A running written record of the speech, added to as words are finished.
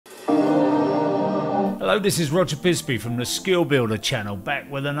Hello, this is Roger Bisbee from the Skill Builder channel,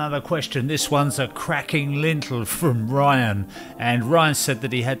 back with another question. This one's a cracking lintel from Ryan, and Ryan said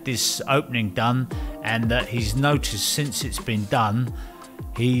that he had this opening done and that he's noticed since it's been done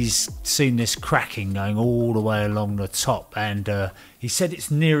he's seen this cracking going all the way along the top, and he said it's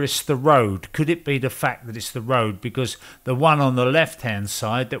nearest the road. Could it be the fact that it's the road? Because the one on the left hand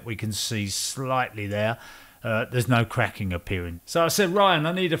side that we can see slightly there, there's no cracking appearing. So I said, Ryan,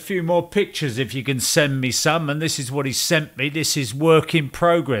 I need a few more pictures if you can send me some, and this is what he sent me. This is work in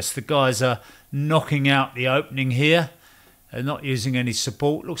progress. The guys are knocking out the opening here. They're not using any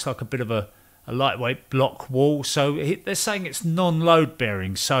support. Looks like a bit of a lightweight block wall. So they're saying it's non-load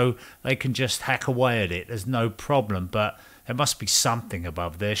bearing, so they can just hack away at it. There's no problem, but there must be something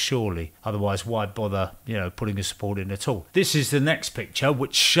above there, surely. Otherwise, why bother, putting a support in at all? This is the next picture,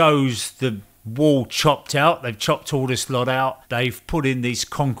 which shows the wall chopped out. They've chopped all this lot out. They've put in these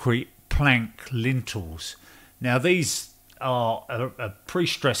concrete plank lintels. Now these are a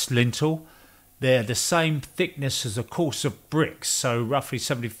pre-stressed lintel. They're the same thickness as a course of bricks, so roughly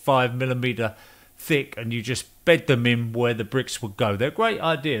 75mm thick, and you just bed them in where the bricks would go. They're a great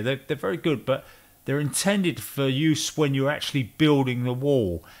idea. They're very good, but they're intended for use when you're actually building the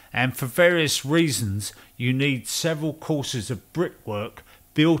wall, and for various reasons you need several courses of brickwork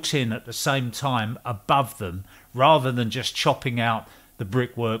built in at the same time above them, rather than just chopping out the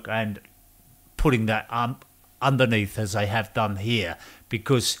brickwork and putting that underneath as they have done here,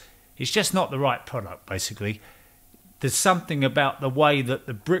 because it's just not the right product. Basically, there's something about the way that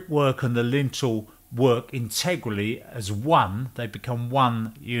the brickwork and the lintel work integrally as one. They become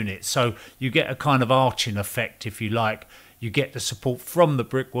one unit, so you get a kind of arching effect, if you like. You get the support from the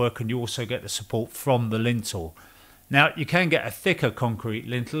brickwork and you also get the support from the lintel. Now, you can get a thicker concrete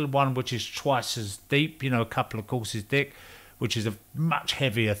lintel, one which is twice as deep, a couple of courses thick, which is a much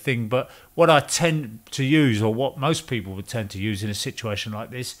heavier thing. But what I tend to use, or what most people would tend to use in a situation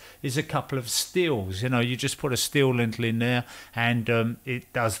like this, is a couple of steels. You just put a steel lintel in there and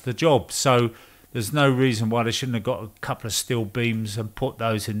it does the job. So there's no reason why they shouldn't have got a couple of steel beams and put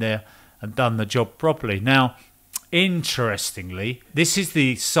those in there and done the job properly. Now, interestingly, this is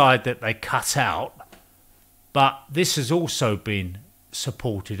the side that they cut out, but this has also been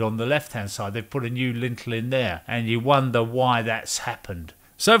supported on the left hand side. They've put a new lintel in there, and you wonder why that's happened.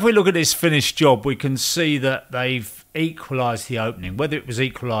 So if we look at this finished job, we can see that they've equalised the opening. Whether it was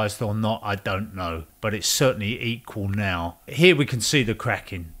equalised or not, I don't know, but it's certainly equal now. Here we can see the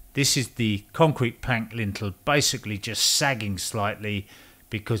cracking. This is the concrete plank lintel basically just sagging slightly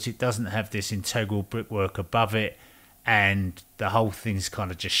because it doesn't have this integral brickwork above it, and the whole thing's kind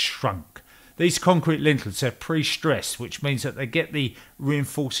of just shrunk. These concrete lintels are pre-stressed, which means that they get the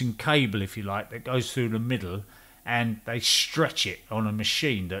reinforcing cable, if you like, that goes through the middle, and they stretch it on a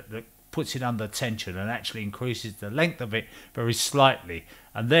machine that puts it under tension and actually increases the length of it very slightly.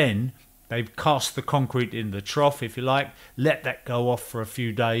 And then they cast the concrete in the trough, if you like, let that go off for a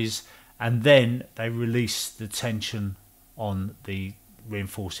few days, and then they release the tension on the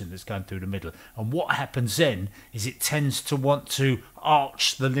reinforcing that's going through the middle. And what happens then is it tends to want to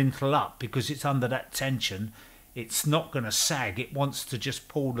arch the lintel up because it's under that tension. It's not going to sag. It wants to just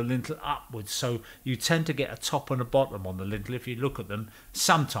pull the lintel upwards. So you tend to get a top and a bottom on the lintel. If you look at them,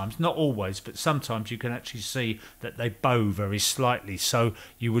 sometimes, not always, but sometimes you can actually see that they bow very slightly. So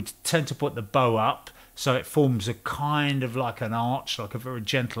you would tend to put the bow up so it forms a kind of like an arch, like a very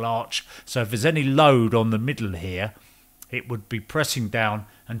gentle arch. So if there's any load on the middle here, it would be pressing down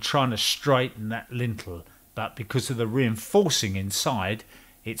and trying to straighten that lintel. But because of the reinforcing inside,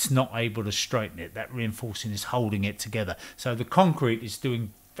 it's not able to straighten it. That reinforcing is holding it together. So the concrete is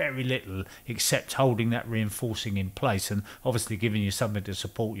doing very little except holding that reinforcing in place and obviously giving you something to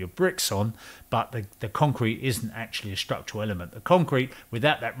support your bricks on, but the concrete isn't actually a structural element. The concrete,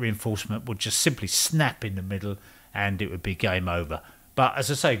 without that reinforcement, would just simply snap in the middle and it would be game over. But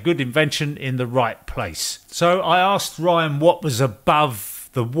as I say, good invention in the right place. So I asked Ryan what was above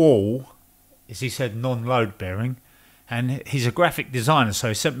the wall, as he said non-load bearing, and he's a graphic designer, so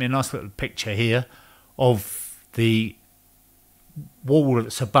he sent me a nice little picture here of the wall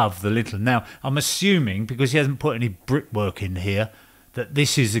that's above the lintel. Now, I'm assuming, because he hasn't put any brickwork in here, that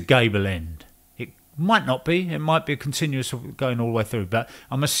this is a gable end. It might not be, it might be a continuous going all the way through, but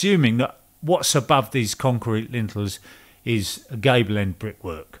I'm assuming that what's above these concrete lintels is a gable end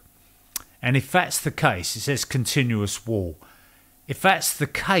brickwork. And if that's the case, it says continuous wall. If that's the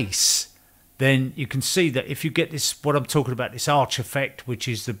case, then you can see that if you get this, what I'm talking about, this arch effect, which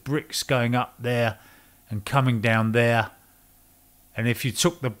is the bricks going up there and coming down there, and if you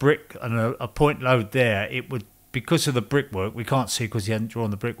took the brick and a point load there, it would because of the brickwork, we can't see because he hadn't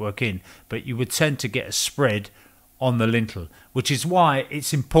drawn the brickwork in, but you would tend to get a spread on the lintel, which is why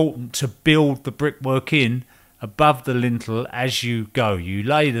it's important to build the brickwork in above the lintel as you go. You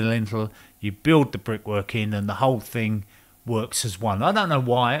lay the lintel, you build the brickwork in, and the whole thing works as one. I don't know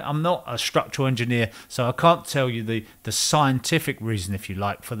why. I'm not a structural engineer, so I can't tell you the scientific reason, if you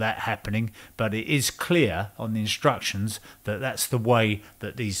like, for that happening, but it is clear on the instructions that that's the way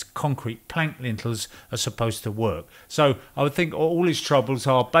that these concrete plank lintels are supposed to work. So I would think all his troubles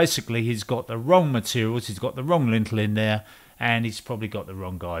are basically he's got the wrong materials, he's got the wrong lintel in there, and he's probably got the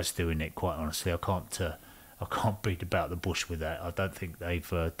wrong guys doing it. Quite honestly, I can't beat about the bush with that. I don't think they've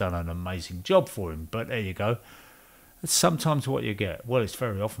done an amazing job for him, but there you go. It's sometimes what you get. Well, it's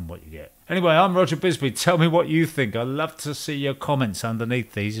very often what you get. Anyway, I'm Roger Bisbee. Tell me what you think. I'd love to see your comments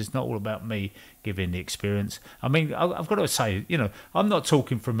underneath these. It's not all about me giving the experience. I mean, I've got to say, you know, I'm not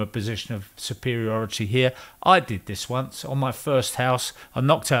talking from a position of superiority here. I did this once on my first house. I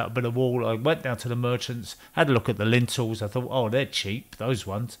knocked out a bit of wall. I went down to the merchants, had a look at the lintels. I thought, oh, they're cheap, those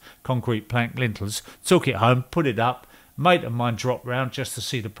ones, concrete plank lintels. Took it home, put it up. Mate of mine dropped round just to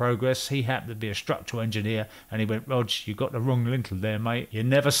see the progress. He happened to be a structural engineer, and he went, Rog, you got the wrong lintel there, mate. You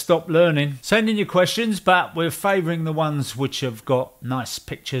never stop learning. Send in your questions, but we're favouring the ones which have got nice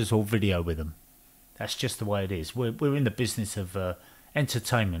pictures or video with them. That's just the way it is. We're in the business of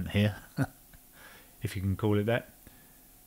entertainment here, if you can call it that.